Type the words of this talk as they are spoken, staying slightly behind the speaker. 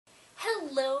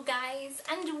Hello guys,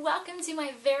 and welcome to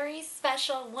my very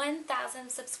special 1000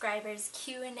 subscribers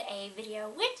Q&A video,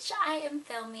 which I am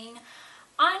filming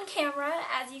on camera,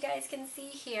 as you guys can see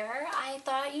here. I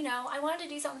thought, I wanted to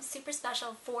do something super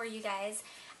special for you guys,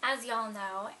 as y'all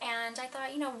know, and I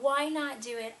thought, why not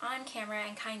do it on camera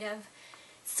and kind of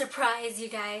surprise you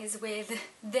guys with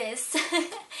this,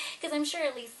 because I'm sure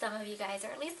at least some of you guys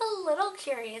are at least a little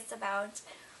curious about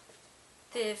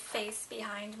the face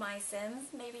behind my Sims.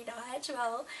 Maybe not.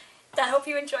 Well, I hope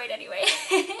you enjoyed anyway.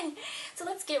 So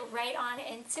let's get right on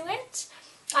into it.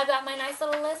 I've got my nice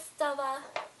little list of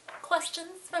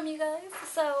questions from you guys,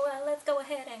 so let's go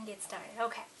ahead and get started.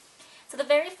 Okay, so the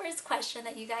very first question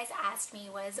that you guys asked me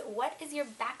was, what is your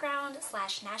background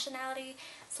 / nationality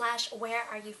 / where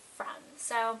are you from?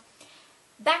 So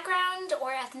background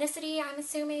or ethnicity, I'm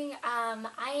assuming.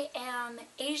 I am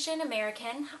Asian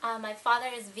American. My father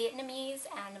is Vietnamese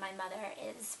and my mother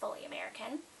is fully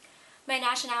American. My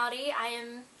nationality, I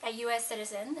am a U.S.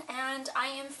 citizen, and I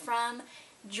am from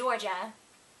Georgia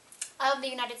of the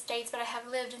United States, but I have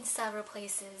lived in several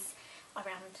places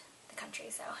around the country,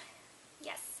 so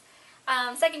yes.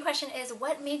 Second question is,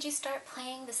 what made you start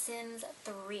playing The Sims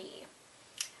 3?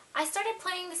 I started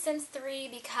playing The Sims 3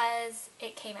 because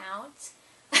it came out.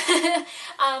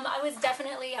 I was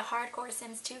definitely a hardcore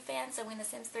Sims 2 fan, so when The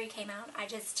Sims 3 came out, I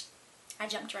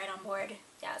jumped right on board.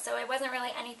 Yeah, so it wasn't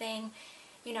really anything,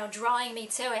 drawing me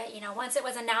to it. Once it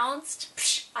was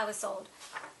announced, I was sold.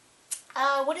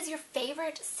 What is your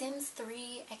favorite Sims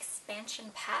 3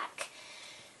 expansion pack?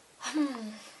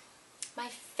 My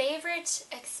favorite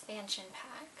expansion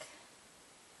pack?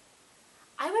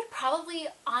 I would probably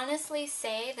honestly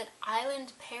say that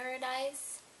Island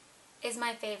Paradise is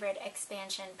my favorite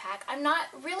expansion pack. I'm not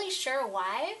really sure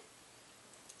why,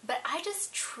 but I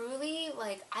just truly,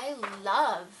 I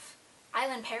love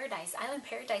Island Paradise. Island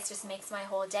Paradise just makes my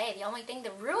whole day. The only thing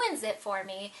that ruins it for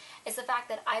me is the fact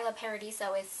that Isla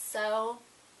Paradiso is so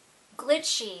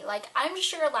glitchy. I'm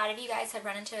sure a lot of you guys have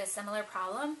run into a similar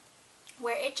problem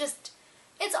where it's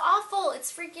awful.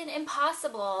 It's freaking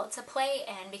impossible to play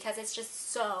in because it's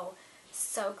just so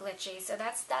glitchy. So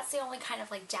that's the only kind of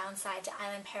downside to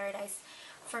Island Paradise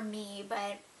for me.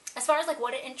 But as far as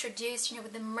what it introduced,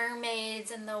 with the mermaids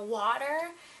and the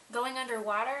water, going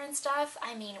underwater and stuff,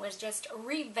 I mean, it was just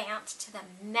revamped to the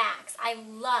max. I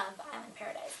love Island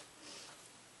Paradise.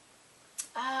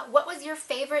 What was your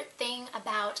favorite thing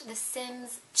about The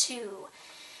Sims 2?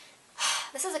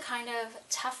 This is a kind of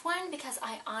tough one because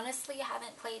I honestly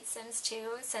haven't played Sims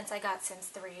 2 since I got Sims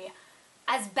 3.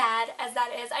 As bad as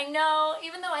that is, I know,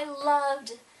 even though I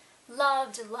loved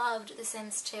The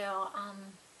Sims 2, I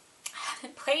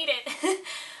haven't played it.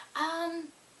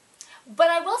 But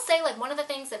I will say, one of the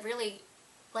things that really,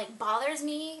 bothers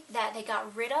me that they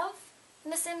got rid of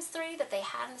in The Sims 3 that they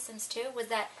had in The Sims 2 was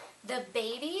that the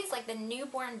babies, the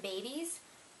newborn babies,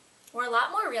 were a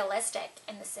lot more realistic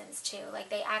in The Sims 2.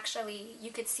 They actually, you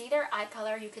could see their eye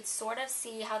color, you could sort of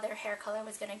see how their hair color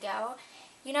was going to go.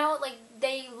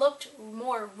 They looked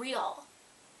more real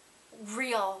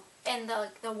in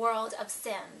the world of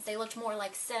Sims. They looked more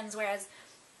like Sims, whereas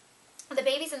the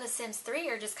babies in The Sims 3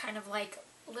 are just kind of like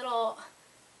little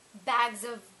bags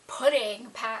of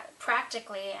pudding,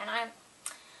 practically. And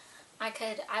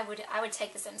I would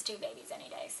take the Sims 2 babies any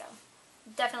day. So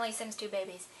definitely Sims 2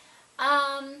 babies.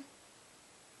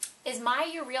 Is Mai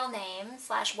your real name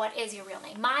 / what is your real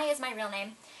name? Mai is my real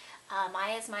name.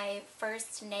 Mai is my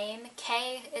first name.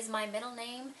 Kay is my middle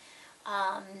name.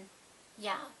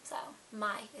 Yeah, so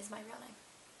Mai is my real name.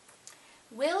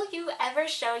 Will you ever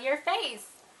show your face?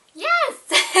 Yes!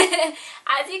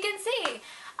 As you can see.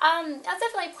 I was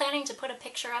definitely planning to put a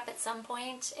picture up at some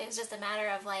point. It was just a matter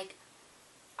of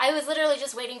I was literally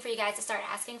just waiting for you guys to start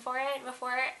asking for it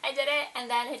before I did it, and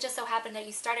then it just so happened that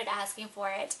you started asking for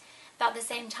it about the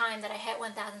same time that I hit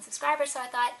 1,000 subscribers, so I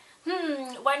thought,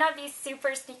 why not be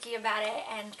super sneaky about it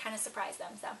and kind of surprise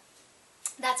them? So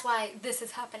that's why this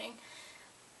is happening.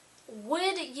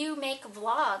 Would you make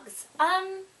vlogs?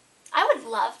 I would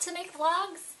love to make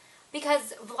vlogs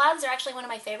because vlogs are actually one of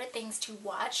my favorite things to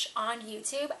watch on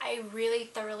YouTube. I really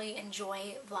thoroughly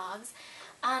enjoy vlogs.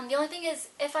 The only thing is,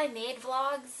 if I made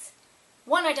vlogs,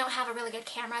 one, I don't have a really good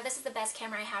camera. This is the best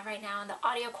camera I have right now, and the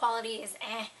audio quality is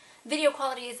eh. Video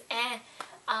quality is eh.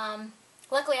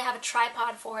 Luckily I have a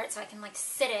tripod for it, so I can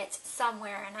sit it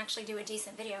somewhere and actually do a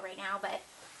decent video right now, but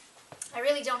I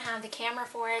really don't have the camera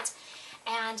for it,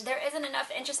 and there isn't enough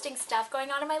interesting stuff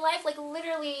going on in my life.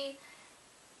 Literally,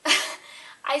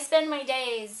 I spend my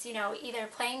days, either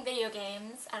playing video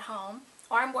games at home,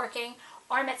 or I'm working,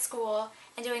 or I'm at school,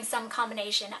 and doing some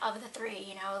combination of the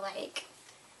three,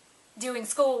 doing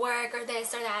schoolwork or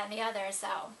this or that and the other, so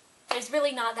there's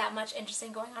really not that much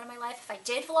interesting going on in my life. If I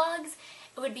did vlogs,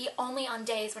 it would be only on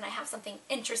days when I have something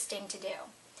interesting to do.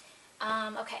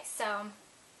 Okay, so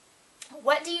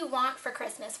what do you want for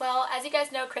Christmas? Well, as you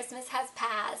guys know, Christmas has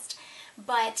passed,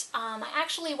 but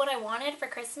actually what I wanted for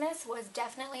Christmas was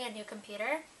definitely a new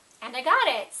computer, and I got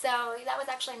it. So that was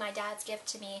actually my dad's gift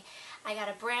to me. I got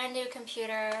a brand new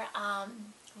computer,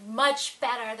 much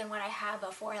better than what I had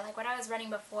before. Like what I was running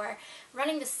before,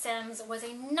 running The Sims was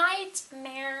a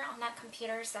nightmare on that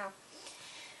computer, so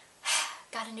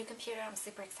got a new computer. I'm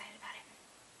super excited about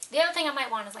it. The other thing I might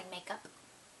want is like makeup.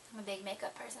 I'm a big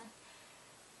makeup person.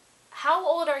 How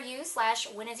old are you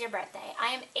 / when is your birthday? I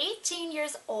am 18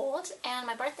 years old and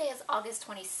my birthday is August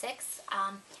 26th.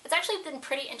 It's actually been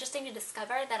pretty interesting to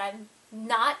discover that I'm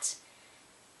not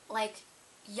like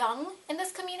young in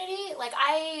this community. Like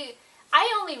I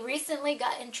only recently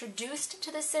got introduced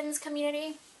to the Sims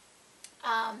community,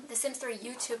 the Sims 3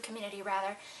 YouTube community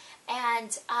rather,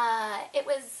 and I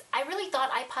really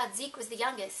thought iPod Zeke was the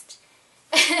youngest.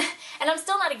 And I'm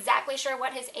still not exactly sure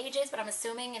what his age is, but I'm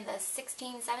assuming in the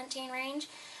 16, 17 range.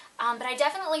 But I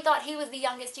definitely thought he was the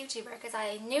youngest YouTuber because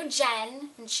I knew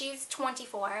Jen, and she's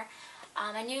 24.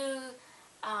 I knew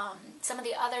some of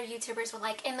the other YouTubers were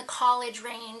like in the college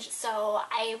range, so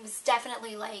I was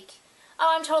definitely like,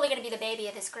 oh, I'm totally going to be the baby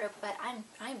of this group, but I'm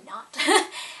not.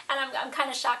 And I'm kind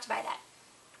of shocked by that.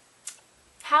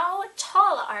 How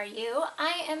tall are you?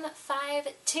 I am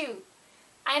 5'2".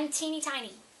 I'm teeny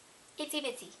tiny. Itsy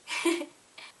bitsy.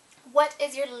 What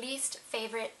is your least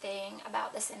favorite thing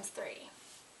about The Sims 3?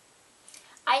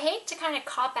 I hate to kind of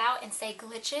cop out and say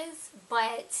glitches,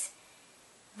 but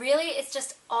really it's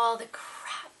just all the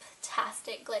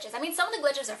crap-tastic glitches. I mean, some of the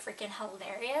glitches are freaking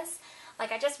hilarious.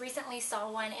 Like I just recently saw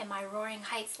one in my Roaring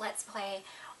Heights Let's Play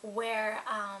where,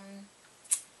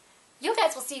 you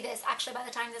guys will see this, actually by the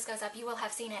time this goes up you will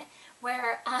have seen it,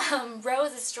 where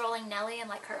Rose is strolling Nellie and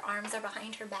like her arms are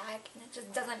behind her back and it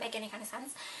just doesn't make any kind of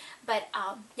sense. But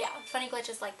yeah, funny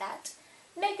glitches like that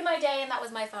make my day, and that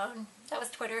was my phone. That was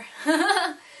Twitter.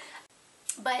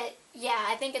 But yeah,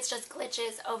 I think it's just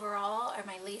glitches overall are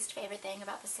my least favorite thing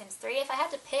about The Sims 3. If I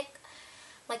had to pick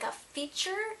like a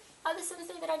feature of The Sims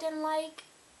 3 that I didn't like,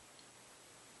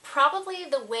 probably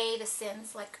the way the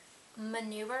Sims like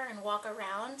maneuver and walk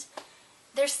around.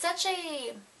 There's such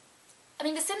a, I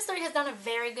mean, The Sims 3 has done a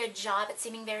very good job at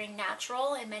seeming very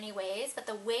natural in many ways, but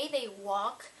the way they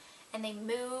walk and they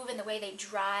move and the way they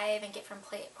drive and get from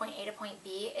point A to point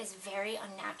B is very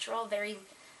unnatural, very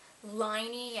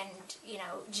liney and, you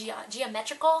know,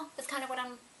 geometrical is kind of what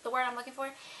the word I'm looking for.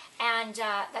 And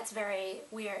that's very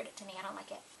weird to me. I don't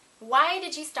like it. Why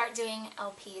did you start doing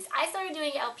LPs? I started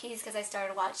doing LPs because I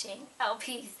started watching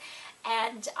LPs.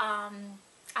 And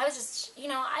I was just, you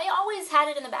know, I always had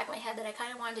it in the back of my head that I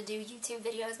kind of wanted to do YouTube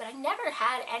videos, but I never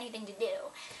had anything to do.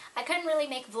 I couldn't really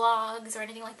make vlogs or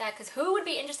anything like that, because who would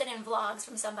be interested in vlogs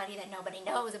from somebody that nobody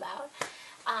knows about?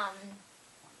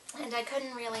 And I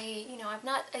couldn't really, you know, I'm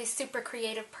not a super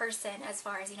creative person as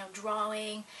far as, you know,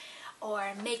 drawing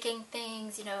or making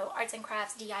things, you know, arts and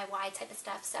crafts, DIY type of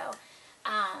stuff. So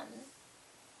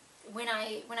when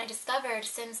I discovered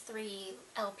Sims 3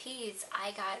 LPs,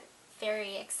 I got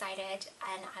very excited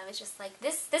and I was just like,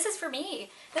 this is for me.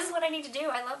 This is what I need to do.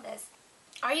 I love this.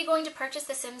 Are you going to purchase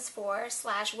The Sims 4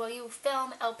 / will you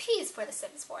film LPs for The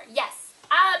Sims 4? Yes,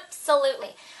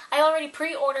 absolutely. I already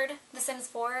pre-ordered The Sims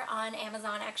 4 on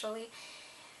Amazon actually.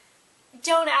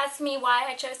 Don't ask me why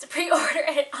I chose to pre-order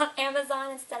it on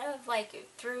Amazon instead of like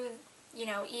through, you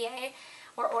know, EA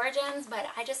or Origins, but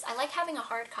I like having a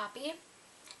hard copy.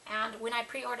 And when I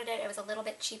pre-ordered it, it was a little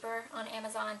bit cheaper on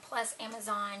Amazon. Plus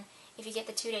Amazon, if you get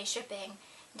the 2-day shipping,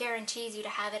 guarantees you to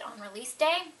have it on release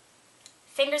day.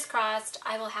 Fingers crossed,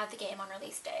 I will have the game on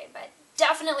release day, but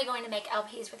definitely going to make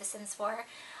LPs for The Sims 4.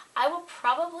 I will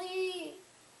probably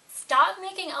stop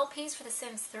making LPs for The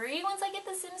Sims 3 once I get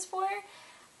The Sims 4.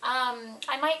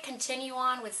 I might continue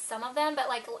on with some of them, but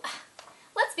like,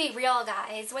 let's be real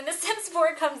guys, when The Sims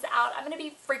 4 comes out, I'm going to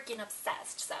be freaking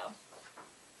obsessed, so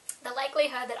the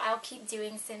likelihood that I'll keep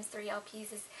doing Sims 3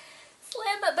 LPs is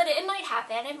slim, but it might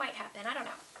happen, I don't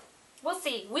know. We'll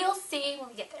see when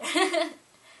we get there.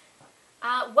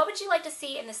 What would you like to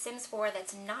see in The Sims 4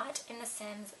 that's not in The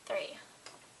Sims 3?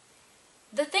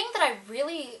 The thing that I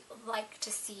really like to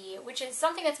see, which is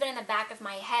something that's been in the back of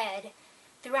my head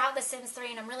throughout The Sims 3,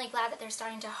 and I'm really glad that they're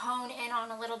starting to hone in on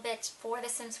a little bit for The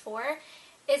Sims 4,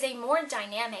 is a more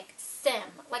dynamic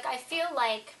sim. Like, I feel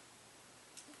like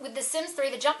with The Sims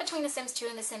 3, the jump between The Sims 2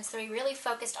 and The Sims 3 really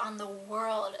focused on the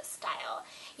world style.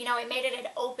 You know, it made it an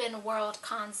open world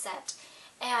concept.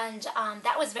 And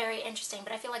that was very interesting,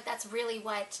 but I feel like that's really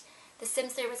what The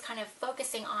Sims 3 was kind of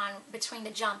focusing on between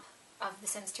the jump of The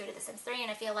Sims 2 to The Sims 3,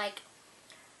 and I feel like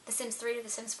The Sims 3 to The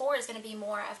Sims 4 is going to be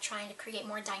more of trying to create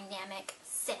more dynamic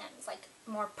Sims, like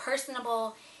more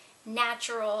personable,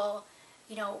 natural,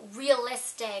 you know,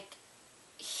 realistic,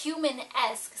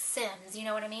 human-esque Sims, you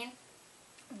know what I mean?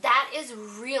 That is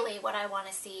really what I want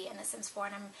to see in The Sims 4,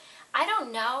 and I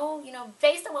don't know, you know,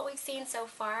 based on what we've seen so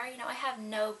far, you know, I have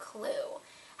no clue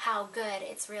how good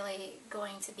it's really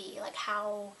going to be, like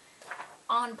how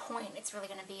on point it's really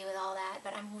going to be with all that,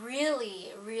 but I'm really,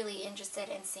 really interested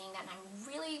in seeing that, and I'm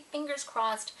really, fingers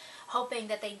crossed, hoping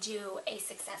that they do a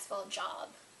successful job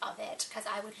of it, because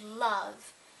I would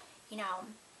love, you know,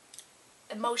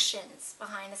 emotions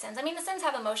behind The Sims. I mean, The Sims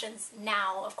have emotions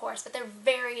now, of course, but they're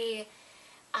very,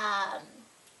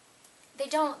 they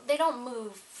don't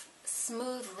move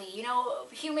smoothly. You know,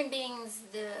 human beings,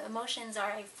 the emotions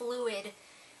are a fluid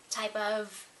type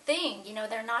of thing. You know,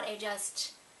 they're not a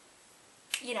just,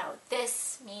 you know,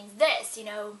 this means this, you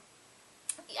know.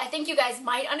 I think you guys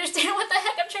might understand what the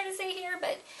heck I'm trying to say here,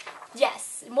 but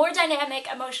yes, more dynamic,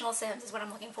 emotional Sims is what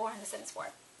I'm looking for in The Sims 4.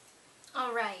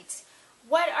 Alright,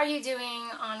 what are you doing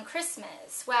on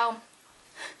Christmas? Well,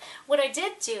 what I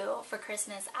did do for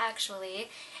Christmas, actually,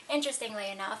 interestingly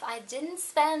enough, I didn't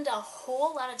spend a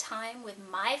whole lot of time with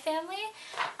my family,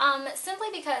 simply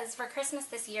because for Christmas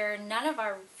this year, none of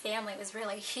our family was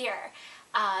really here.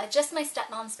 Just my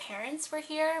stepmom's parents were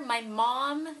here. My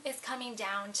mom is coming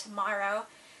down tomorrow,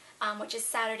 which is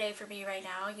Saturday for me right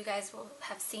now. You guys will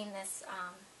have seen this,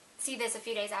 see this a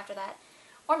few days after that.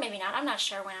 Or maybe not. I'm not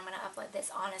sure when I'm going to upload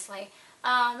this, honestly.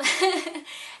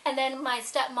 And then my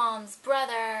stepmom's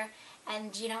brother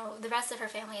and, you know, the rest of her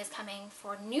family is coming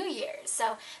for New Year's.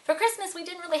 So for Christmas, we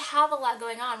didn't really have a lot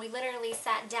going on. We literally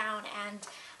sat down and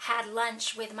had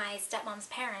lunch with my stepmom's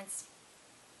parents.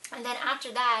 And then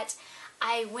after that,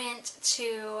 I went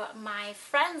to my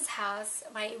friend's house,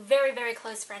 my very, very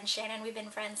close friend Shannon. We've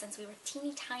been friends since we were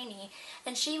teeny tiny,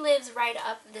 and she lives right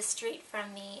up the street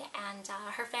from me, and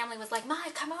her family was like, "Ma,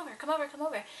 come over, come over, come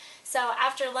over." So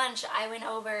after lunch, I went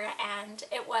over, and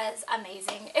it was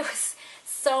amazing. It was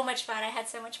so much fun. I had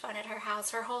so much fun at her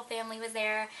house. Her whole family was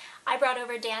there. I brought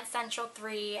over Dance Central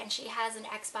 3, and she has an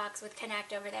Xbox with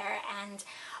Kinect over there, and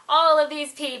all of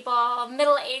these people,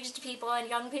 middle-aged people and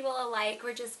young people alike,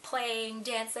 were just playing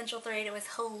Dance Central 3, and it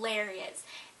was hilarious.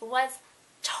 It was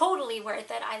totally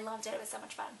worth it. I loved it. It was so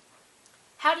much fun.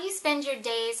 How do you spend your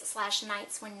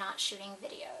days/nights when not shooting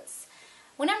videos?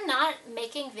 When I'm not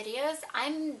making videos,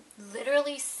 I'm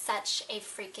literally such a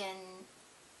freaking,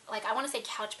 like, I want to say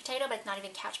couch potato, but it's not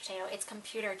even couch potato. It's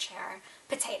computer chair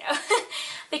potato.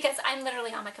 Because I'm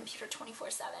literally on my computer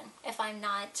 24/7. If I'm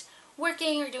not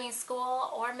working or doing school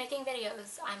or making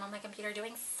videos, I'm on my computer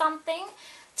doing something,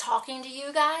 talking to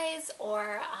you guys,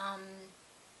 or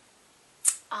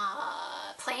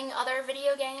playing other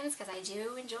video games, because I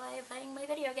do enjoy playing my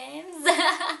video games.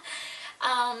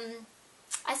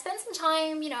 I spend some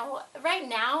time, you know, right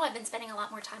now I've been spending a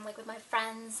lot more time like with my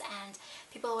friends and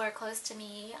people who are close to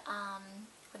me,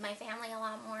 with my family a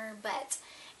lot more, but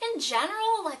in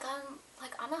general, like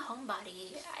I'm a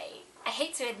homebody. I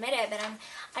hate to admit it, but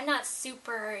I'm not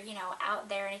super, you know, out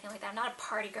there or anything like that. I'm not a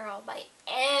party girl by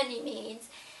any means,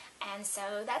 and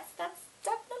so that's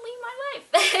definitely my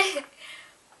life.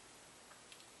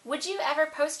 Would you ever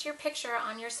post your picture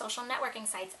on your social networking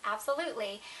sites?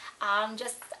 Absolutely.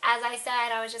 Just as I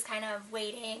said, I was just kind of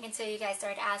waiting until you guys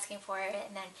started asking for it,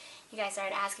 and then you guys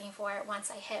started asking for it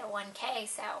once I hit 1K,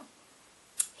 so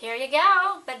here you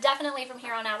go. But definitely from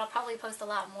here on out, I'll probably post a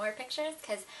lot more pictures,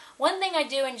 because one thing I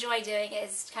do enjoy doing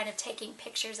is kind of taking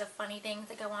pictures of funny things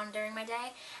that go on during my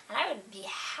day, and I would be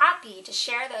happy to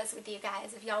share those with you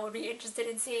guys if y'all would be interested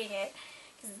in seeing it,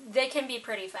 because they can be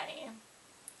pretty funny.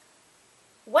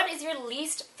 What is your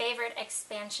least favorite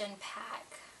expansion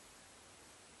pack?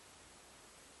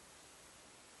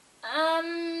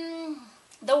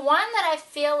 The one that I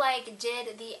feel like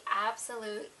did the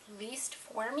absolute least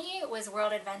for me was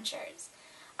World Adventures.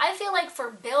 I feel like for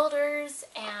builders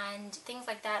and things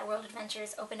like that, World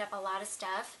Adventures opened up a lot of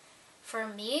stuff. For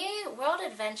me, World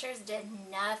Adventures did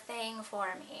nothing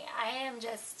for me. I am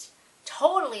just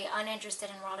totally uninterested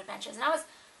in World Adventures. And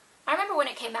I remember when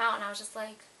it came out and I was just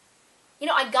like, you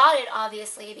know, I got it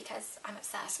obviously because I'm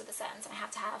obsessed with The Sims and I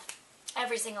have to have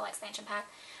every single expansion pack.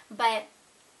 But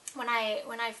when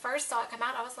I first saw it come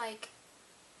out, I was like,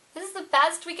 this is the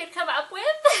best we could come up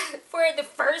with for the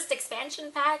first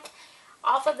expansion pack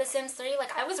off of The Sims 3.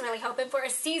 Like, I was really hoping for a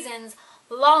Seasons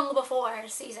long before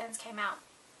Seasons came out.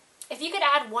 If you could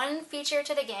add one feature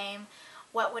to the game,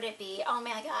 what would it be? Oh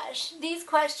my gosh, these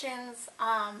questions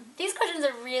are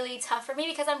really tough for me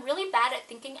because I'm really bad at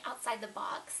thinking outside the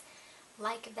box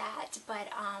like that. But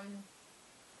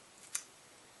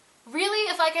really,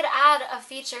 if I could add a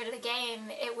feature to the game,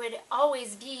 it would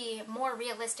always be more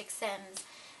realistic Sims.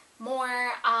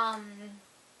 More,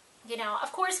 you know,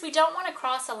 of course we don't want to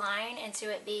cross a line into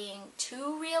it being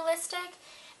too realistic,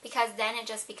 because then it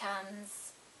just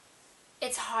becomes,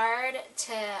 it's hard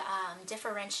to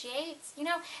differentiate, you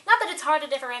know? Not that it's hard to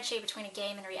differentiate between a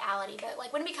game and reality, but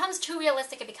like when it becomes too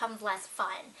realistic, it becomes less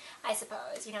fun, I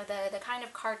suppose. You know, the kind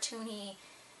of cartoony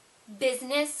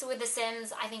business with The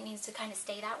Sims, I think, needs to kind of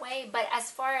stay that way. But as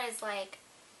far as like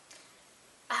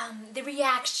the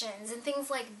reactions and things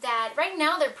like that, right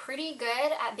now they're pretty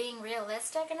good at being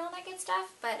realistic and all that good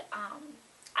stuff, but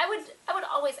I would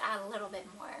always add a little bit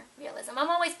more realism. I'm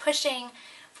always pushing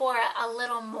for a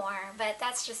little more, but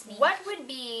that's just me. What would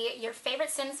be your favorite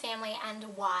Sims family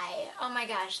and why? Oh my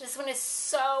gosh, this one is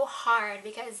so hard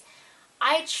because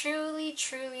I truly,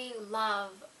 truly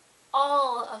love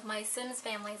all of my Sims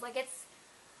families. Like,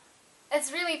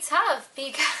 it's really tough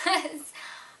because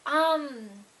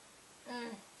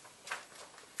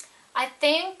I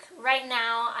think right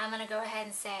now I'm going to go ahead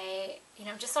and say, you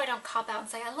know, just so I don't cop out and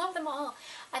say I love them all,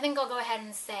 I think I'll go ahead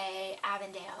and say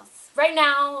Avondale's. Right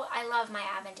now, I love my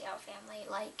Avondale family.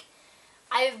 Like,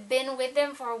 I've been with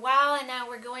them for a while, and now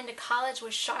we're going to college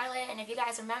with Charlotte, and if you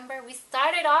guys remember, we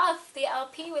started off the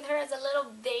LP with her as a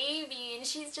little baby, and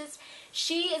she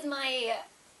is my,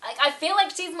 like, I feel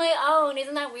like she's my own.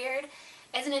 Isn't that weird?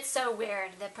 Isn't it so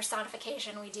weird, the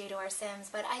personification we do to our Sims?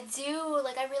 But I do,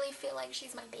 like, I really feel like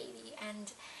she's my baby, and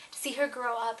to see her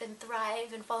grow up and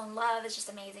thrive and fall in love is just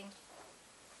amazing.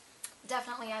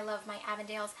 Definitely, I love my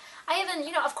Avondales. I even,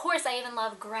 you know, of course, I even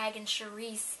love Greg and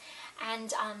Charisse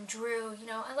and Drew. You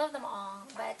know, I love them all,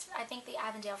 but I think the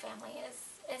Avondale family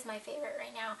is my favorite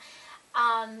right now.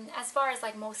 As far as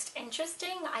like most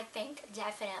interesting, I think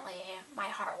definitely my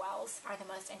Hartwells are the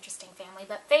most interesting family,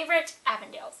 but favorite,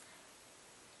 Avondales.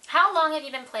 How long have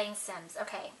you been playing Sims?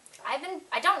 Okay,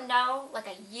 I don't know, like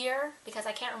a year, because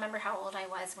I can't remember how old I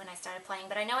was when I started playing,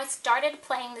 but I know I started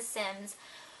playing The Sims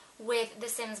with The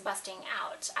Sims Busting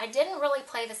Out. I didn't really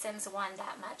play The Sims 1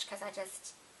 that much because I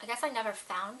guess I never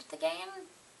found the game.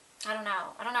 I don't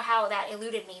know how that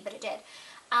eluded me, but it did.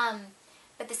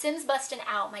 But The Sims Busting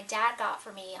Out, my dad got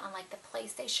for me on like the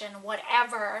PlayStation,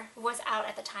 whatever was out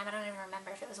at the time. I don't even remember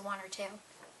if it was 1 or 2.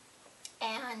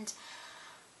 And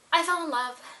I fell in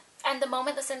love. And the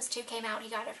moment The Sims 2 came out, he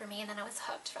got it for me, and then I was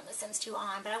hooked from The Sims 2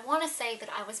 on. But I want to say that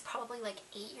I was probably like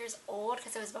 8 years old,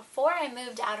 because it was before I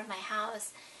moved out of my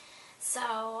house.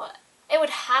 So it would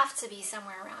have to be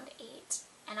somewhere around 8.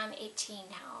 And I'm 18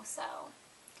 now, so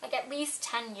like at least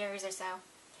 10 years or so.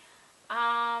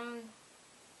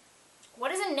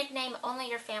 What is a nickname only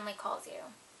your family calls you?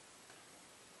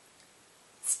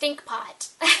 Stinkpot.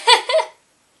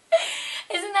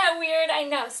 Isn't that weird? I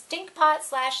know. Stinkpot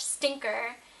 /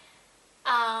 stinker.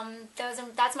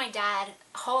 That's my dad.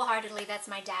 Wholeheartedly, that's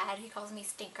my dad. He calls me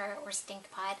Stinker or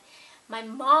Stinkpot. My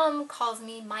mom calls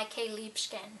me Maike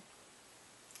Liebskin.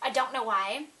 I don't know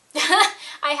why.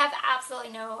 I have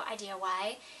absolutely no idea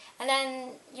why. And then,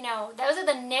 you know, those are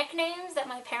the nicknames that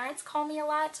my parents call me a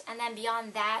lot. And then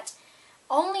beyond that,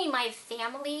 only my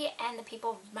family and the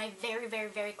people, my very, very,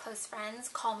 very close friends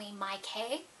call me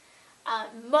Maike.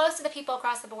 Most of the people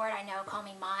across the board I know call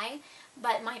me Mai,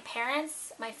 but my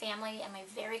parents, my family, and my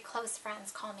very close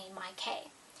friends call me Maike,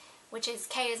 which is,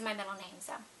 K is my middle name,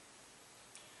 so.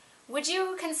 Would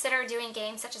you consider doing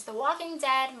games such as The Walking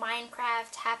Dead,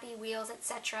 Minecraft, Happy Wheels,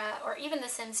 etc., or even The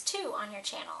Sims 2 on your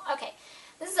channel? Okay,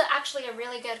 this is actually a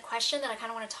really good question that I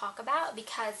kind of want to talk about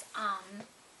because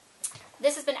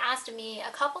this has been asked of me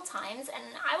a couple times, and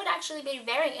I would actually be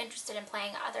very interested in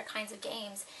playing other kinds of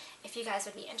games if you guys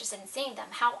would be interested in seeing them.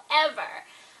 However,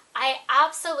 I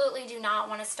absolutely do not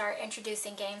want to start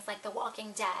introducing games like The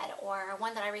Walking Dead or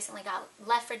one that I recently got,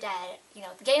 Left 4 Dead, you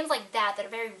know, games like that that are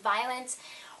very violent,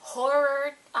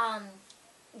 horror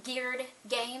geared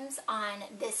games on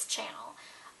this channel.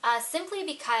 Simply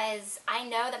because I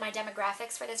know that my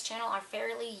demographics for this channel are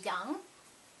fairly young,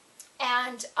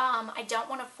 and I don't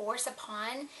want to force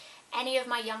upon any of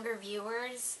my younger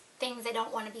viewers things they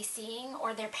don't want to be seeing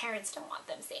or their parents don't want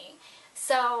them seeing.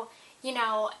 So, you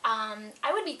know,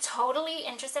 I would be totally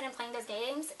interested in playing those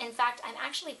games. In fact, I'm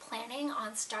actually planning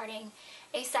on starting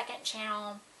a second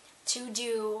channel to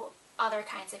do other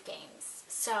kinds of games.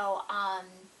 So,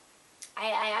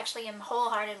 I actually am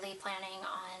wholeheartedly planning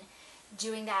on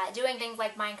doing that, doing things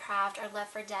like Minecraft or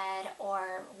Left 4 Dead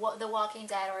or The Walking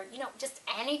Dead, or, you know, just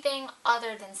anything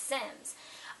other than Sims.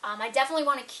 I definitely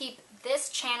want to keep this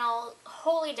channel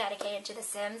wholly dedicated to The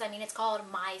Sims. I mean, it's called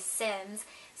My Sims,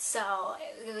 so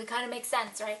it kind of makes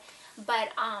sense, right? But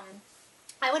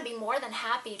I would be more than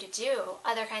happy to do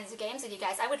other kinds of games with you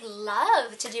guys. I would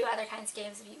love to do other kinds of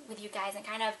games with you guys and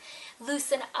kind of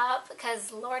loosen up,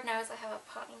 because Lord knows I have a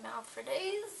potty mouth for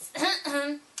days.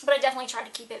 But I definitely try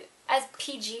to keep it as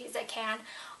PG as I can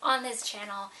on this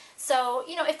channel. So,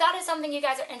 you know, if that is something you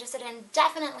guys are interested in,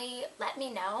 definitely let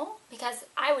me know, because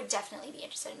I would definitely be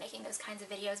interested in making those kinds of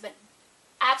videos, but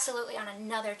absolutely on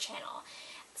another channel,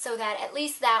 so that at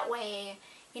least that way,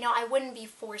 you know, I wouldn't be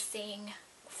forcing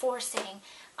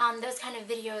those kind of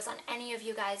videos on any of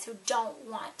you guys who don't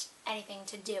want anything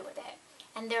to do with it.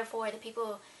 And therefore the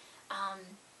people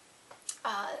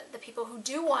who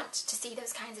do want to see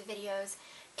those kinds of videos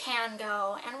can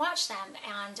go and watch them.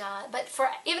 And but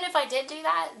even if I did do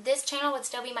that, this channel would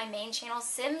still be my main channel.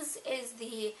 Sims is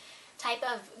the type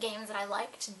of games that I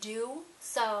like to do,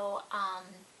 so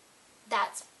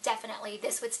that's definitely,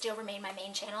 this would still remain my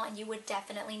main channel, and you would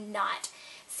definitely not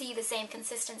see the same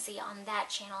consistency on that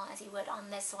channel as you would on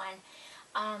this one.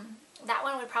 That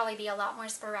one would probably be a lot more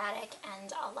sporadic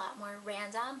and a lot more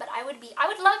random, but I would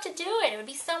love to do it. It would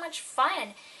be so much fun.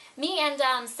 Me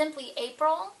and Simply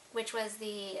April, which was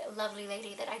the lovely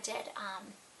lady that I did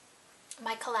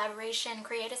my collaboration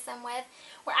Create-A-Sim with,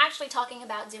 we're actually talking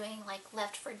about doing like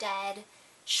Left 4 Dead,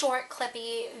 short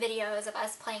clippy videos of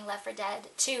us playing Left 4 Dead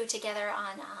 2 together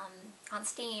on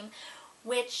Steam,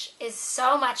 which is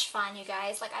so much fun, you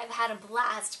guys. Like, I've had a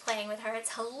blast playing with her.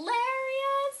 It's hilarious.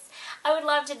 I would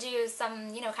love to do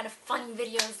some, you know, kind of funny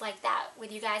videos like that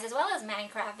with you guys, as well as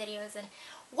Minecraft videos and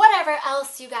whatever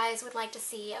else you guys would like to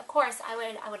see. Of course, I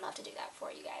would love to do that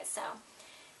for you guys. So,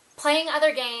 playing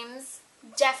other games,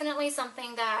 definitely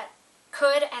something that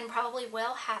could and probably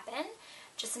will happen,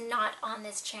 just not on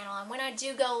this channel. And when I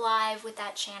do go live with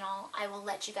that channel, I will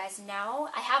let you guys know.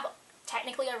 I have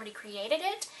technically already created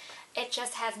it. It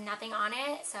just has nothing on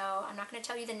it, so I'm not going to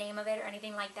tell you the name of it or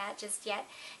anything like that just yet,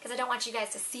 because I don't want you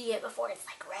guys to see it before it's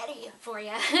like ready for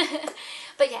you.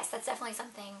 But yes, that's definitely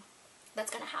something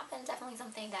that's going to happen. Definitely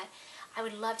something that I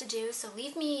would love to do. So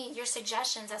leave me your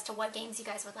suggestions as to what games you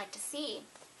guys would like to see,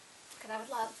 because I would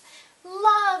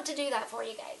love to do that for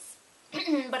you guys.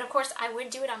 But of course, I would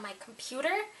do it on my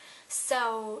computer,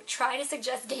 so try to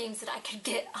suggest games that I could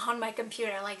get on my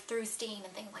computer, like through Steam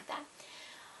and things like that.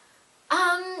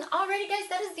 Alrighty guys,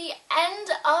 that is the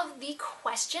end of the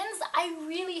questions. I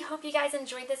really hope you guys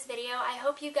enjoyed this video. I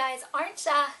hope you guys aren't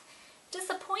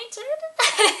disappointed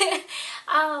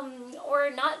or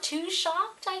not too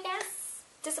shocked, I guess.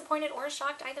 Disappointed or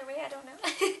shocked, either way, I don't know.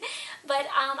 But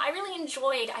I really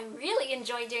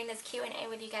enjoyed doing this Q&A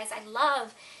with you guys. I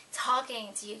love talking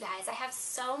to you guys. I have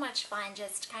so much fun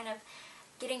just kind of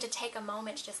getting to take a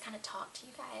moment to just kind of talk to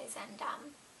you guys and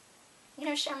you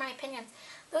know, share my opinions.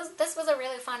 This was a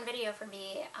really fun video for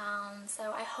me,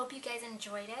 so I hope you guys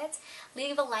enjoyed it.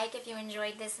 Leave a like if you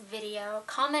enjoyed this video.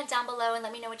 Comment down below and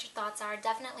let me know what your thoughts are.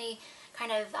 Definitely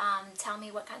kind of tell me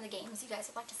what kind of games you guys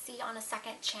would like to see on a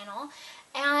second channel.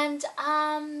 And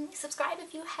subscribe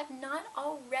if you have not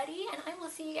already, and I will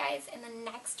see you guys in the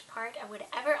next part of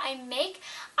whatever I make.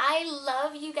 I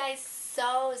love you guys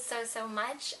so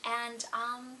much, and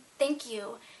thank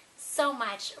you so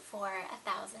much for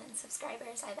 1,000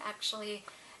 subscribers. I've actually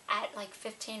at like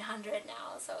 1,500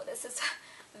 now, so this is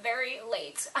very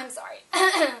late. I'm sorry.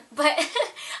 But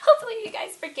hopefully you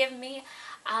guys forgive me.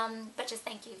 But just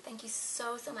thank you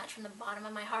so much from the bottom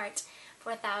of my heart for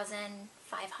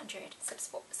 1,500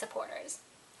 supporters.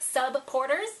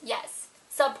 Sub-porters? Yes,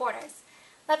 sub-porters.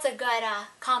 That's a good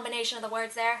combination of the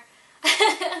words there.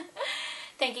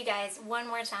 Thank you guys one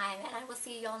more time, and I will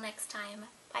see y'all next time.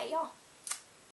 Bye, y'all.